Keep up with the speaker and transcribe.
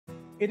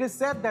It is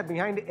said that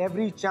behind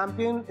every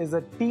champion is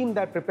a team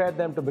that prepared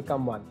them to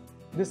become one.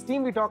 This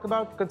team we talk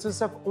about consists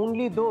of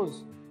only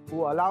those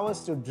who allow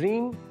us to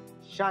dream,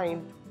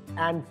 shine,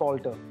 and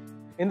falter.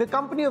 In the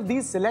company of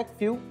these select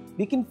few,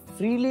 we can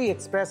freely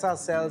express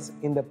ourselves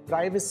in the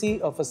privacy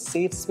of a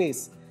safe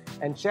space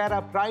and share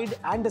our pride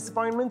and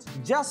disappointments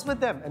just with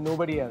them and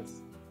nobody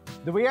else.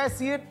 The way I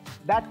see it,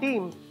 that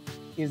team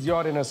is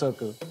your inner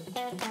circle.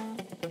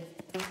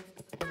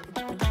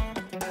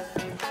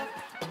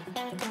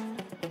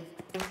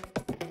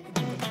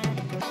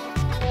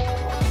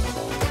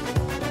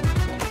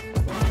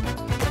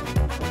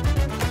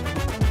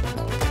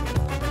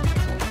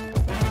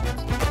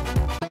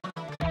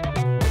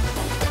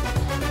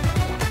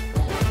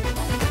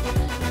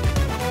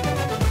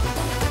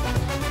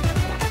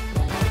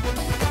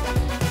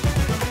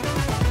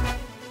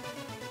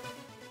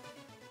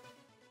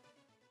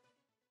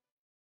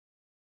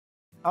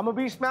 I'm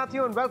Abhish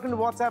Matthew and welcome to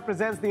WhatsApp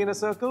Presents The Inner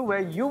Circle,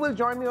 where you will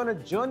join me on a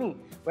journey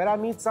where I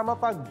meet some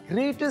of our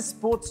greatest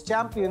sports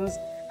champions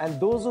and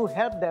those who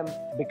helped them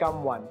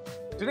become one.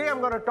 Today I'm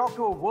going to talk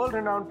to a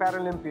world-renowned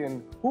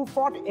Paralympian who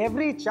fought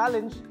every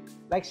challenge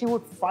like she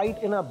would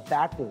fight in a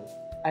battle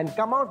and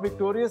come out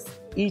victorious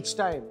each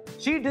time.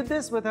 She did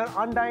this with her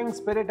undying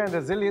spirit and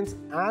resilience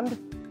and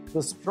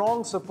the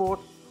strong support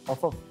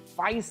of a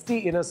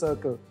feisty inner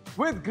circle.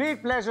 With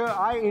great pleasure,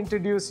 I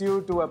introduce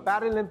you to a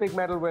Paralympic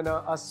medal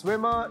winner, a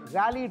swimmer,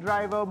 rally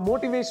driver,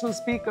 motivational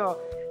speaker,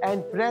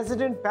 and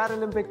President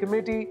Paralympic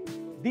Committee,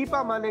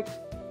 Deepa Malik,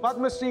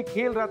 Padma Shri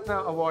Khel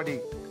Ratna awardee.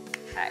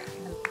 Hi.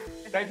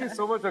 Thank you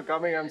so much for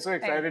coming. I'm so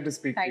excited to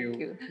speak to you. Thank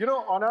you. You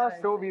know, on our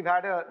show, we've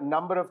had a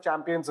number of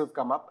champions who've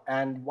come up,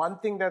 and one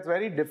thing that's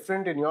very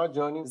different in your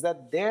journey is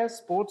that their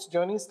sports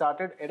journey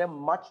started at a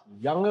much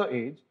younger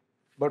age,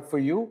 but for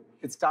you,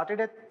 it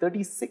started at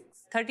 36.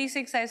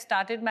 36, I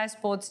started my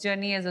sports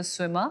journey as a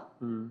swimmer,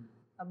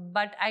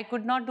 but I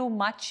could not do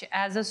much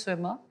as a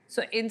swimmer.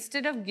 So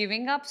instead of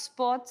giving up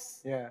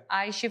sports,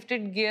 I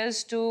shifted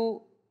gears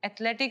to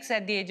athletics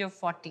at the age of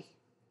 40.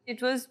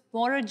 It was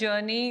more a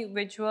journey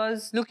which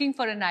was looking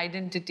for an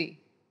identity.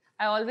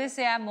 I always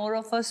say I'm more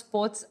of a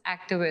sports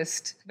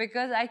activist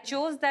because I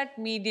chose that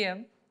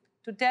medium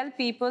to tell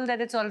people that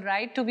it's all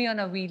right to be on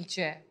a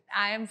wheelchair.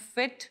 I am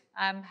fit,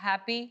 I'm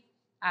happy,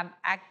 I'm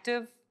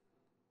active,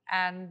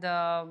 and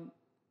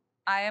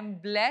I am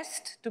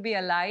blessed to be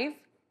alive.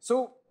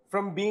 So,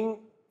 from being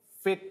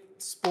fit,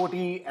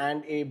 sporty,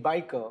 and a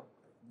biker,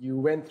 you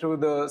went through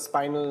the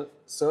spinal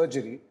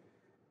surgery.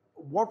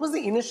 What was the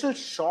initial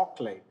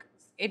shock like?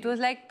 It was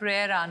like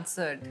prayer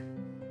answered.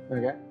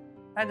 Okay.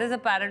 There's a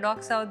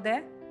paradox out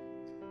there.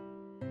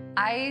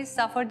 I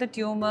suffered the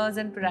tumors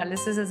and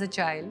paralysis as a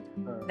child,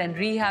 then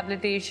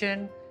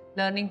rehabilitation,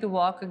 learning to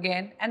walk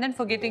again, and then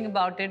forgetting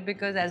about it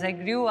because as I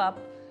grew up,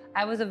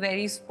 I was a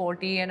very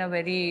sporty and a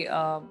very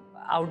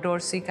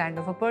outdoorsy kind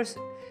of a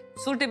person.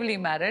 Suitably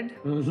married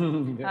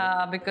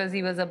because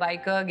he was a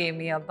biker, gave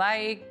me a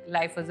bike,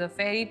 life was a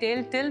fairy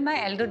tale till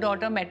my elder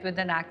daughter met with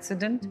an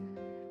accident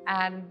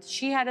and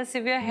she had a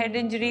severe head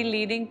injury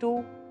leading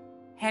to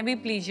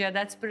hemiplegia,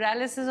 that's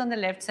paralysis on the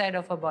left side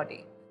of her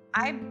body.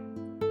 I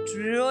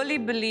really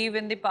believe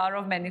in the power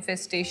of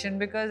manifestation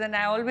because, and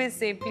I always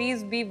say,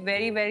 please be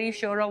very, very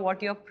sure of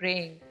what you're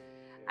praying.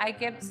 I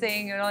kept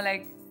saying, you know,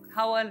 like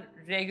how a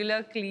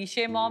regular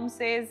cliche mom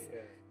says,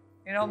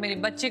 you know, मेरे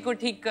बच्चे को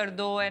ठीक कर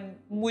दो and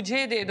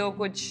मुझे दे दो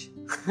कुछ.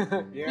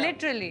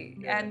 Literally.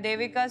 And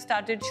Devika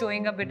started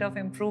showing a bit of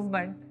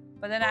improvement.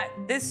 But then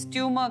this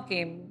tumor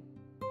came.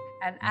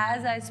 And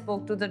as I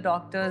spoke to the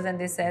doctors and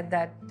they said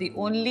that the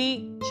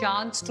only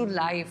chance to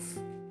life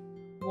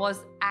was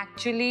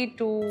actually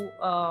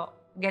to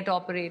get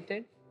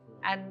operated.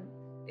 And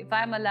if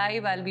I'm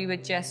alive, I'll be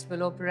with chest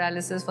below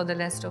paralysis for the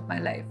rest of my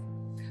life.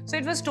 So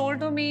it was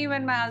told to me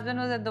when my husband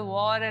was at the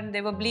war and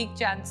there were bleak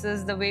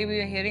chances, the way we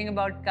were hearing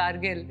about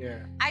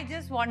Kargil. I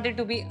just wanted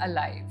to be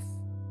alive.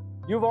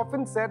 You've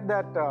often said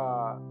that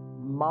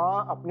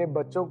माँ अपने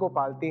बच्चों को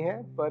पालती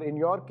हैं, but in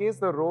your case,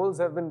 the roles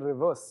have been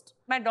reversed.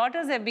 My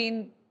daughters have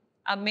been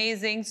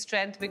amazing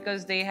strength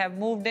because they have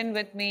moved in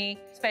with me,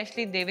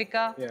 especially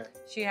Devika.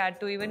 She had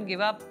to even give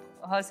up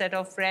her set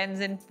of friends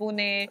in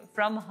Pune.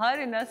 From her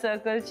inner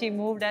circle, she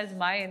moved as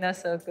my inner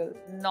circle.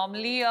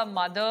 Normally, a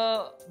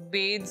mother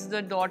bathes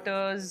the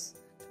daughters,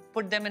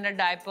 put them in a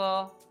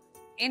diaper.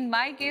 In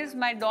my case,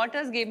 my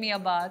daughters gave me a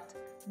bath.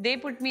 They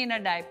put me in a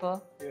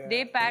diaper.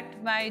 They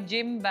packed my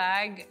gym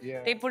bag.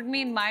 They put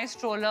me in my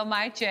stroller,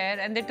 my chair,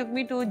 and they took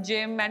me to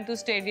gym and to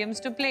stadiums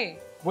to play.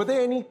 Were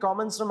there any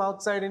comments from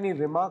outside, any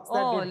remarks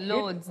that did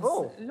loads.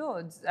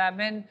 Loads. I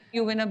mean,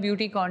 you win a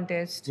beauty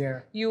contest.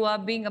 You are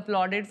being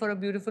applauded for a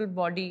beautiful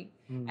body.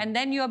 And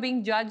then you are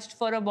being judged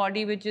for a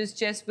body which is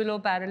chest below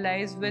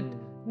paralyzed with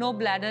no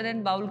bladder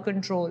and bowel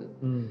control.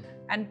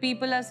 And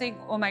people are saying,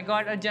 oh my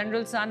God, a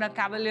general's son, a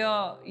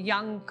cavalier,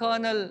 young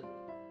colonel,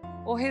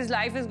 oh, his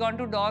life has gone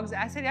to dogs.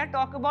 I said, yeah,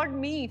 talk about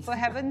me, for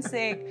heaven's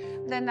sake.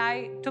 Then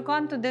I took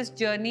on to this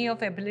journey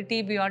of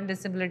ability beyond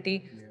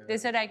disability. They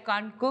said, I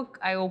can't cook.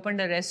 I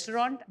opened a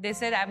restaurant. They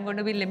said, I'm going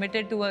to be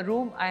limited to a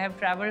room. I have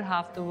traveled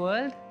half the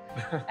world.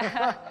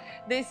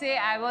 They say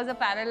I was a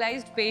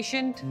paralyzed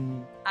patient.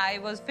 I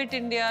was Fit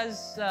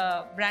India's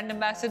brand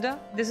ambassador.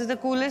 This is the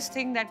coolest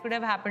thing that could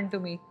have happened to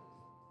me.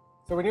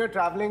 So when you're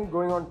traveling,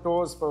 going on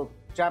tours for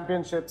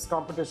championships,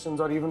 competitions,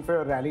 or even for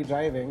your rally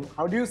driving,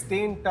 how do you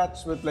stay in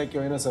touch with like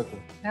your inner circle?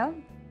 Well,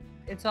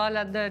 it's all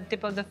at the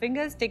tip of the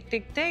fingers. Tick,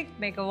 tick, tick.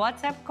 Make a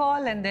WhatsApp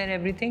call, and then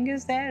everything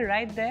is there,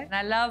 right there. And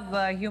I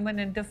love human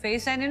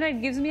interface, and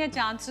it gives me a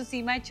chance to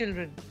see my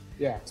children.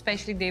 Yeah.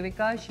 Especially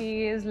Devika.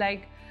 She is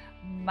like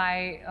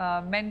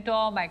my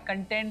mentor, my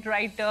content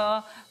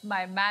writer,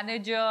 my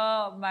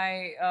manager,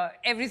 my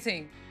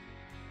everything.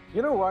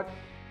 You know what?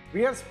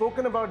 We have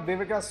spoken about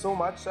Devika so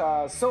much.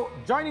 So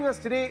joining us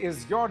today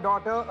is your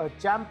daughter, a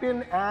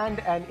champion and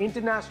an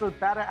international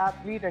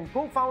para-athlete and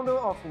co-founder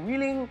of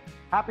Wheeling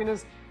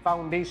Happiness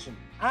Foundation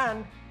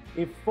and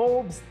a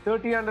Forbes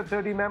 30 under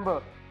 30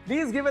 member.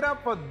 Please give it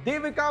up for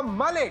Devika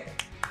Malik.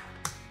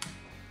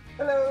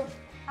 Hello.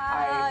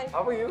 Hi.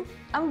 How are you?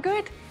 I'm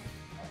good.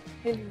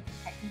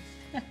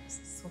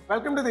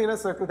 Welcome to the Inner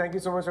Circle. Thank you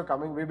so much for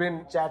coming. We've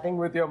been chatting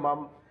with your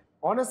mum.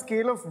 On a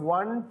scale of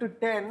 1 to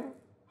 10,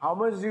 how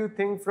much do you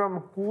think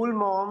from cool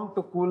mom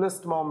to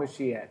coolest mom is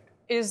she at?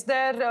 Is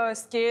there a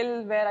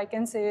scale where I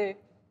can say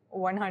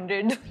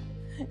 100?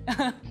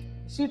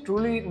 Is she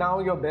truly now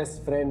your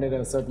best friend at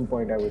a certain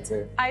point, I would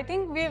say? I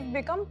think we've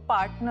become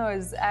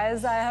partners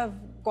as I have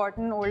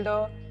gotten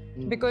older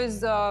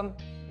because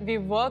we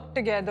work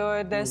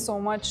together. There's so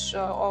much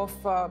of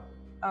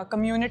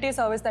community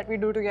service that we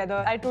do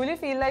together. I truly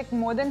feel like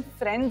more than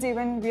friends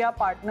even, we are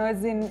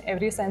partners in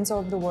every sense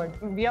of the word.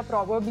 We are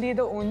probably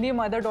the only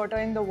mother-daughter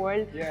in the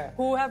world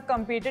who have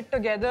competed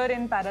together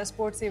in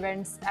para-sports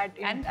events at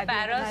the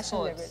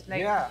international level.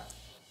 Like,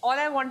 all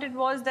I wanted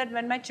was that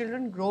when my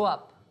children grow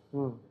up,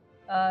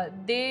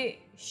 they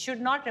should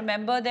not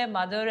remember their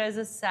mother as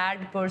a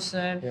sad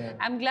person.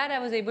 I'm glad I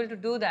was able to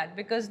do that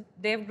because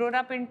they've grown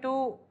up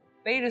into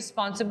very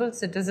responsible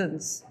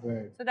citizens.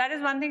 So that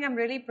is one thing I'm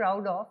really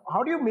proud of.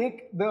 How do you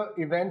make the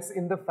events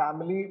in the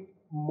family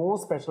more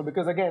special?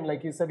 Because again,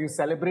 like you said, you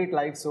celebrate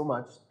life so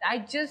much. I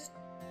just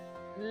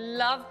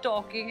love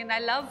talking and I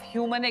love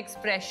human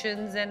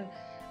expressions and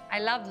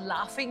I love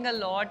laughing a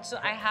lot. So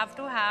I have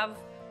to have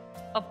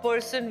a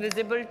person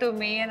visible to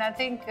me, and I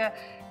think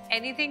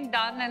anything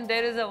done and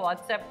there is a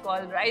WhatsApp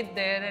call right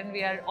there and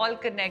we are all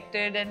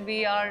connected and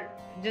we are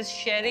just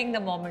sharing the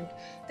moment.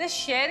 This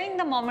sharing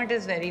the moment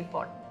is very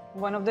important.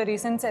 One of the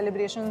recent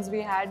celebrations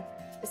we had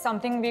is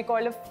something we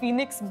call a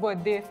Phoenix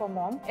birthday for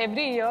mom.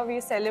 Every year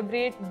we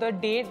celebrate the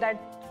day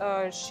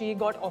that she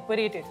got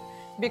operated.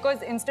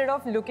 Because instead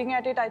of looking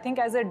at it, I think,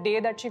 as a day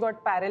that she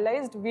got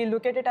paralyzed, we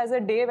look at it as a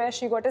day where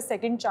she got a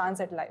second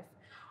chance at life.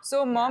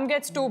 So mom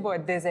gets 2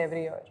 birthdays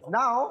every year.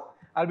 Now,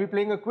 I'll be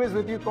playing a quiz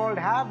with you called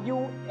Have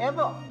You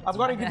Ever? I've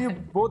got to give you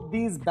both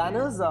these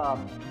banners.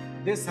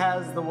 This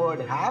has the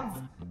word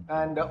have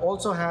and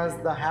also has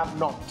the have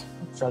not.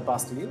 Shall I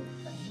pass to you?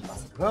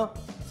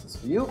 This is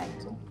for you.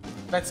 So,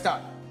 let's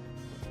start.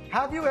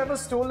 Have you ever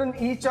stolen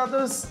each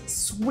other's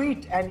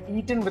sweet and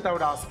eaten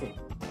without asking?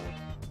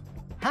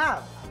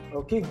 Have.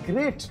 Okay,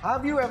 great.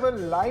 Have you ever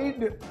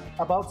lied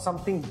about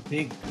something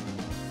big?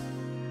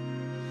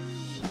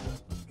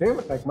 Okay,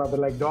 like mother,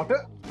 like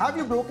daughter. Have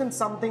you broken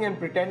something and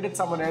pretended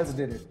someone else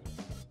did it?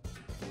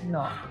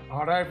 No.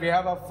 All right, we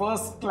have our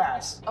first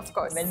clash. Of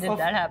course. When did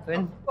that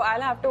happen?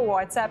 I'll have to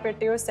WhatsApp it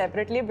to you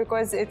separately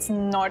because it's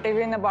not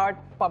even about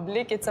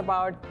public, it's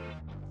about...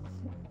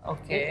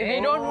 Okay.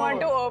 We don't want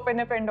to open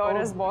a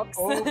Pandora's box.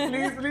 Oh,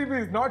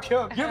 please, not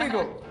here. Here we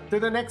go. To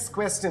the next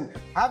question.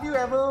 Have you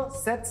ever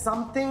said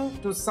something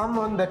to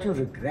someone that you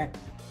regret?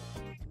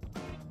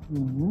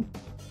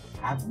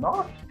 Have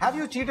not. Have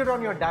you cheated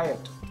on your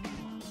diet?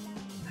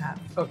 Have.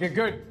 Okay,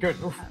 good.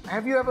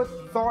 Have you ever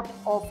thought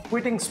of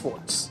quitting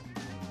sports?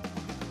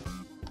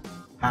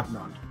 Have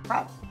not.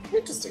 Have.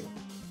 Interesting.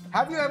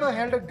 Have you ever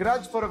held a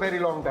grudge for a very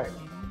long time?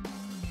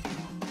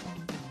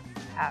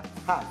 Have.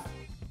 Have.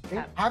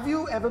 Okay. Have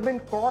you ever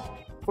been caught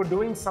for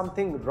doing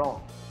something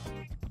wrong?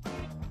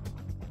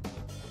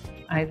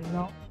 I don't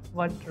know.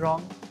 What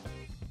wrong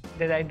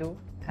did I do?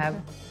 Have.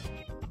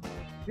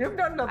 You've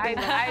done nothing.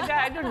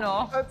 I don't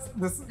know.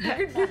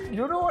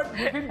 You know what?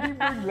 You can keep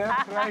doing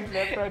left,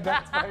 right,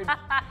 that's fine.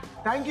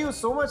 Thank you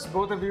so much,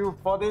 both of you,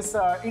 for this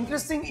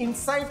interesting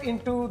insight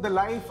into the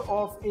life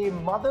of a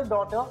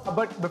mother-daughter.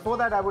 But before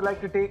that, I would like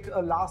to take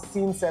a last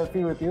scene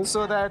selfie with you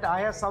so that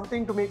I have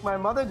something to make my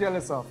mother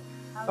jealous of.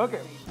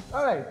 Okay.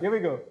 All right, here we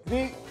go.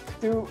 3,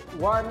 2,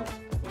 1.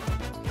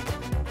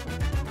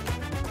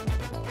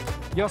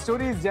 Your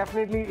story is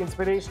definitely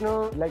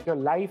inspirational. Like, your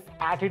life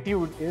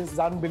attitude is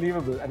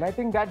unbelievable. And I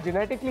think that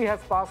genetically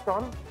has passed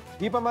on.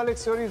 Deepa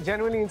Malik's story is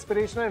genuinely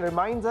inspirational and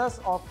reminds us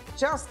of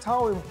just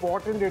how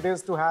important it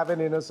is to have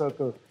an inner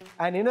circle.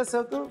 An inner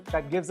circle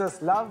that gives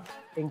us love,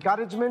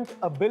 encouragement,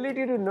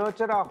 ability to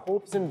nurture our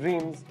hopes and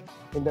dreams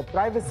in the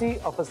privacy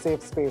of a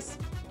safe space.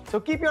 So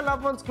keep your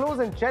loved ones close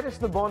and cherish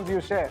the bonds you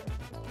share.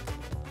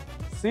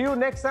 See you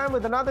next time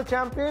with another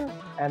champion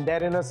and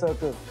their inner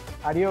circle.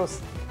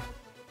 Adios.